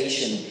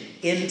temptation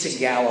into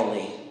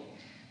Galilee.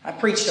 I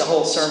preached a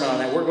whole sermon on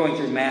that. We're going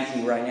through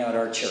Matthew right now at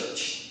our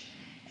church.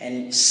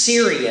 And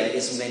Syria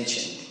is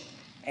mentioned.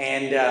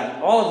 And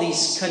all of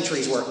these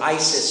countries where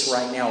ISIS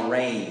right now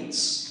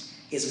reigns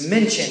is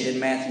mentioned in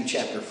Matthew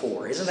chapter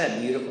 4. Isn't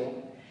that beautiful?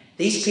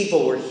 These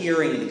people were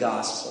hearing the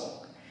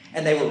gospel,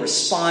 and they were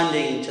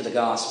responding to the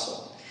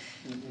gospel.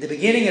 The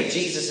beginning of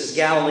Jesus'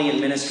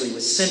 Galilean ministry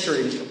was centered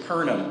in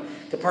Capernaum.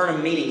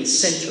 Capernaum meaning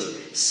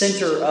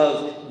center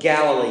of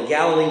Galilee.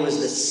 Galilee was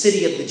the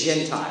city of the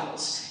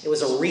Gentiles. It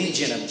was a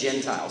region of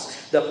Gentiles.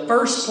 The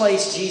first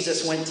place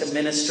Jesus went to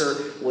minister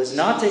was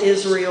not to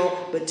Israel,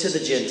 but to the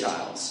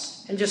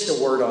Gentiles. And just a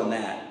word on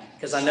that,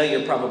 because I know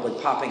you're probably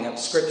popping up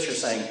scripture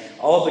saying,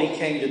 "Oh, but he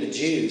came to the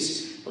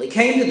Jews." Well, he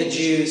came to the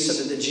Jews so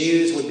that the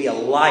Jews would be a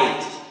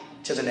light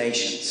to the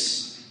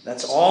nations.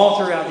 That's all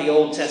throughout the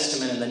Old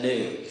Testament and the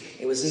New.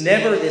 It was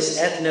never this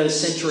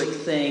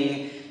ethnocentric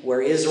thing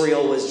where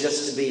Israel was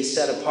just to be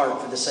set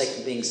apart for the sake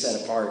of being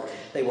set apart.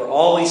 They were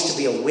always to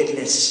be a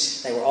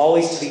witness. They were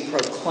always to be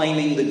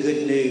proclaiming the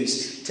good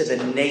news to the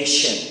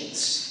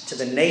nations. To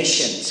the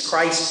nations.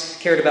 Christ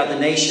cared about the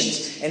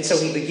nations. And so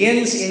he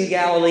begins in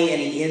Galilee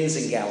and he ends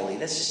in Galilee.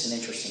 That's just an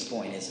interesting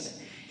point, isn't it?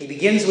 He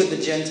begins with the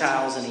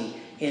Gentiles and he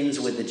ends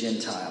with the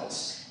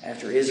Gentiles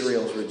after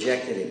Israel's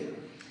rejected him.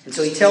 And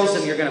so he tells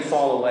them, "You're going to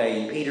fall away."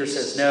 And Peter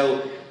says,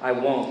 "No, I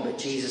won't. But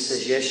Jesus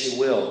says, yes, you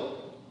will.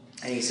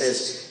 And he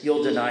says,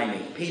 you'll deny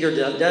me. Peter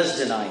does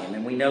deny him,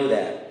 and we know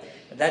that.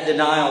 But that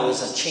denial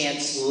is a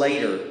chance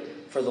later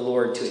for the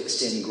Lord to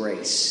extend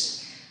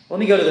grace. Let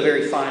me go to the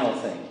very final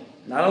thing.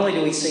 Not only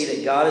do we see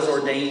that God has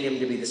ordained him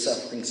to be the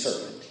suffering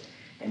servant,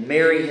 and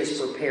Mary has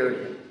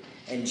prepared him,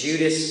 and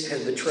Judas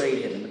has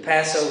betrayed him, and the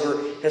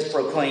Passover has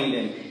proclaimed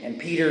him, and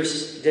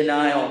Peter's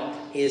denial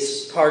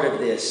is part of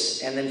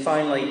this. And then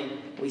finally,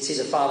 we see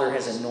the Father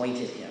has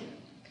anointed him.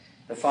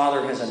 The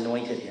Father has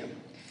anointed him.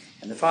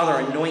 And the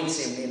Father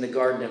anoints him in the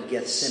Garden of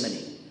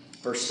Gethsemane.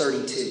 Verse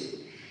 32.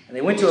 And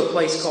they went to a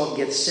place called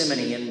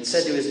Gethsemane and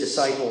said to his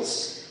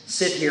disciples,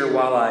 sit here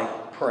while I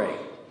pray.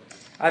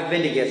 I've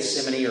been to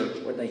Gethsemane, or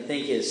what they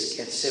think is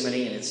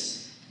Gethsemane, and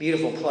it's a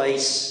beautiful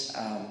place.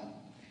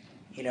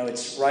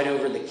 It's right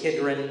over the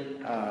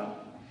Kidron.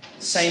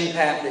 Same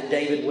path that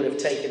David would have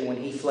taken when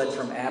he fled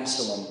from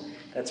Absalom.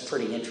 That's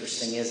pretty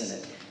interesting, isn't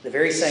it? The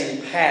very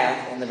same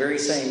path and the very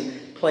same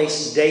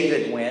place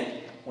David went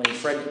when he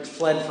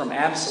fled from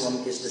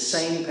Absalom is the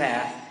same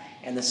path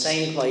and the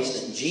same place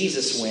that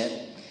Jesus went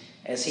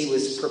as he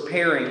was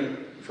preparing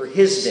for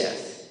his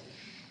death.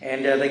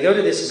 And they go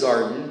to this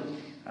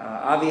garden,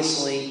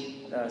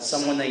 obviously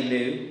someone they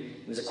knew.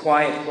 It was a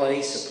quiet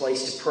place, a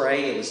place to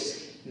pray. It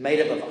was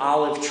made up of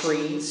olive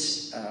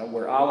trees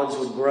where olives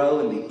would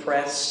grow and be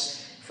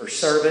pressed for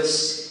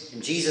service.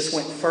 And Jesus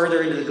went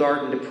further into the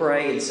garden to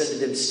pray and said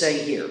to them,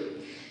 stay here.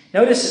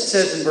 Notice it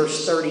says in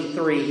verse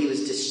 33, he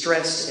was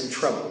distressed and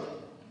troubled.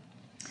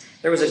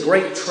 There was a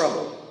great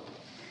trouble.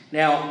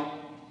 Now,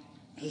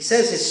 he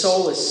says his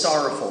soul is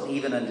sorrowful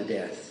even unto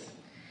death.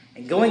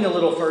 And going a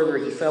little further,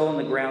 he fell on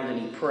the ground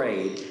and he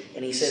prayed.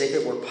 And he said, if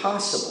it were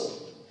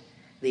possible,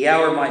 the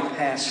hour might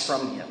pass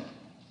from him.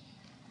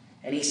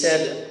 And he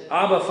said,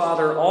 Abba,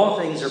 Father, all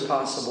things are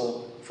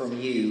possible from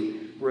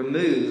you.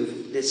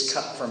 Remove this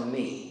cup from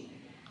me.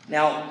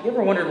 Now, you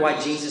ever wondered why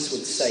Jesus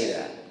would say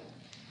that?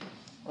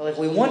 Well, if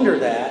we wonder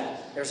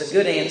that, there's a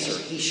good answer.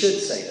 He should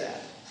say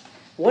that.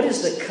 What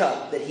is the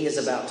cup that he is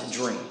about to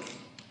drink?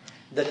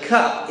 The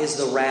cup is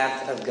the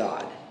wrath of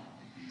God.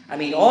 I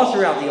mean, all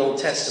throughout the Old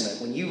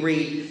Testament, when you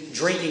read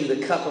drinking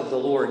the cup of the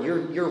Lord,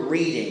 you're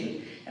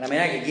reading, and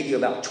I could give you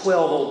about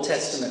 12 Old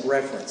Testament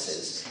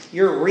references.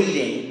 You're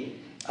reading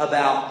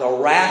about the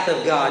wrath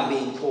of God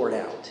being poured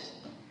out.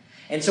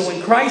 And so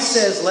when Christ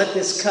says, let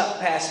this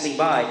cup pass me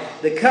by,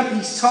 the cup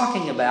he's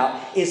talking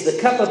about is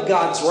the cup of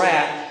God's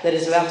wrath that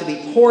is about to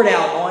be poured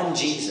out on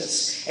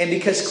Jesus. And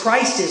because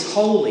Christ is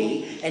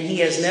holy and he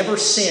has never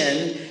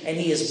sinned and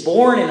he is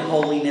born in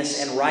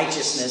holiness and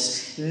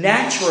righteousness,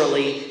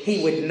 naturally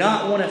he would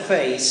not want to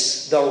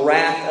face the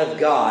wrath of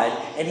God,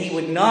 and he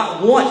would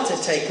not want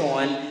to take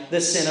on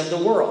the sin of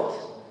the world.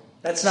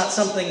 That's not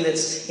something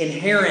that's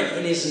inherent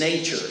in his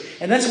nature.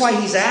 And that's why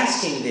he's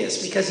asking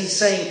this, because he's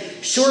saying,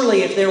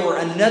 surely if there were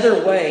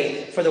another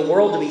way for the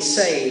world to be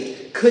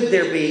saved, could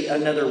there be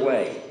another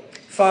way?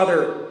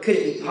 Father, could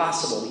it be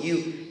possible?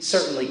 You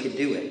certainly could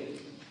do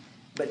it.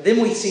 But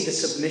then we see the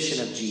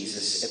submission of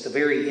Jesus at the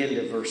very end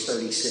of verse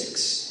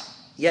 36.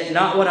 Yet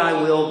not what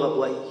I will, but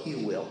what you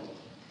will.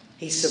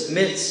 He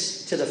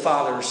submits to the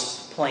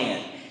Father's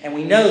plan. And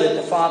we know that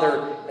the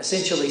Father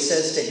essentially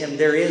says to him,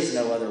 there is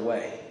no other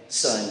way.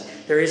 Son,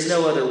 there is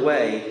no other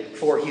way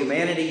for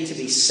humanity to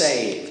be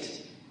saved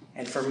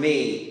and for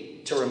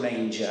me to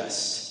remain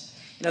just.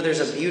 There's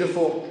a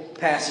beautiful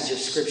passage of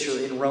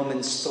Scripture in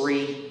Romans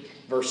 3,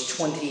 verse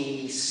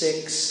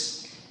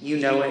 26. You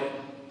know it,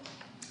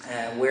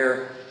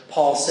 where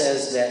Paul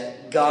says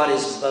that God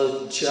is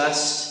both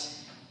just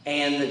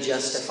and the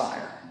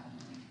justifier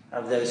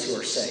of those who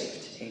are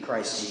saved in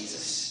Christ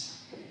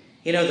Jesus.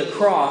 The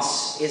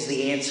cross is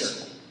the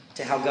answer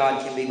to how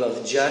God can be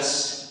both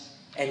just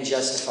and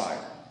justifier.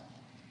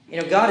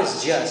 God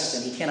is just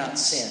and he cannot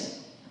sin.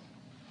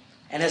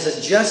 And as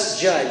a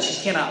just judge,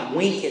 he cannot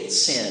wink at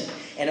sin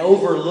and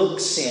overlook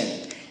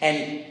sin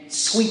and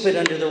sweep it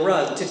under the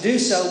rug. To do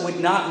so would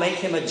not make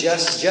him a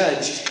just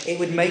judge. It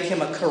would make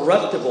him a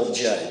corruptible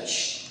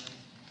judge.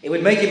 It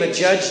would make him a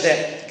judge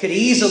that could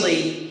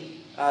easily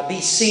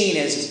be seen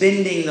as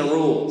bending the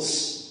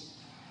rules.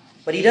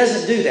 But he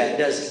doesn't do that,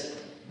 does he?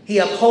 He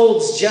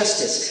upholds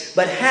justice.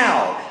 But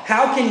how?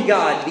 How can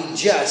God be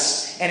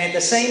just and at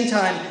the same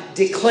time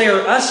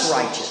declare us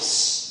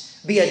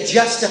righteous? Be a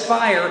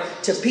justifier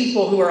to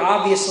people who are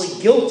obviously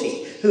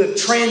guilty, who have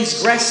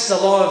transgressed the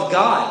law of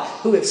God,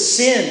 who have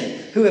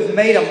sinned, who have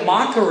made a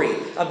mockery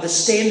of the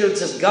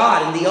standards of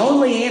God. And the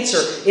only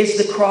answer is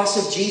the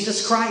cross of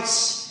Jesus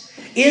Christ.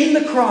 In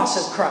the cross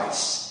of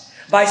Christ,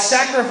 by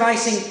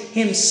sacrificing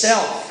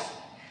himself,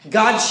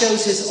 God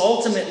shows his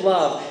ultimate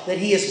love, that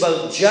he is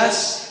both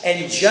just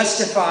and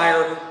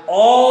justifier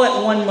all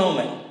at one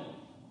moment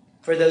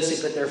for those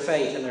who put their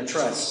faith and their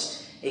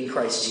trust in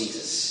Christ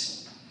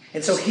Jesus.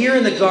 And so here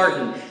in the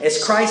garden,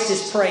 as Christ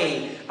is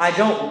praying, I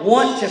don't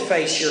want to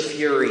face your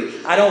fury.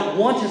 I don't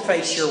want to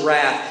face your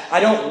wrath.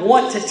 I don't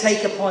want to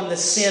take upon the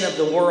sin of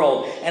the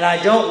world. And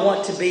I don't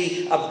want to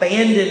be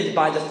abandoned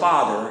by the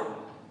Father.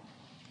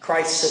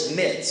 Christ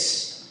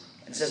submits.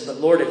 and says, but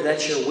Lord, if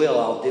that's your will,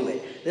 I'll do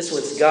it. This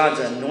was God's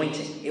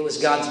anointing. It was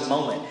God's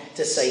moment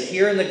to say,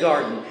 here in the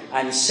garden,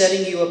 I'm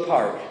setting you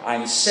apart.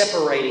 I'm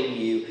separating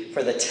you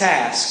for the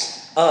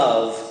task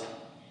of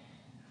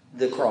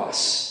the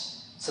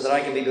cross, so that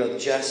I can be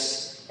both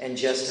just and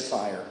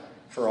justifier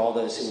for all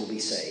those who will be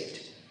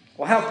saved.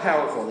 Well, how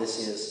powerful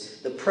this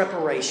is, the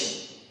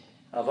preparation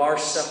of our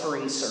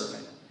suffering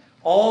servant.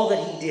 All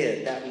that he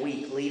did that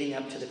week leading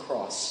up to the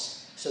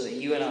cross so that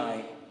you and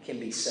I can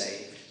be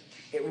saved.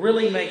 It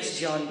really makes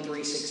John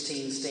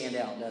 3:16 stand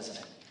out, doesn't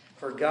it?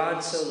 For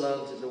God so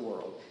loved the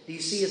world. Do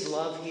you see his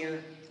love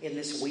here in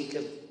this week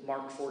of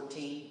Mark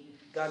 14?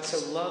 God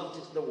so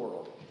loved the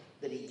world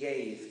that he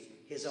gave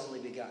his only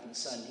begotten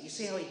Son. Do you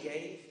see how he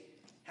gave?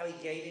 How he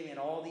gave him in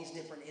all these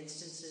different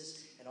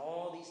instances, in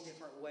all these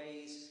different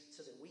ways,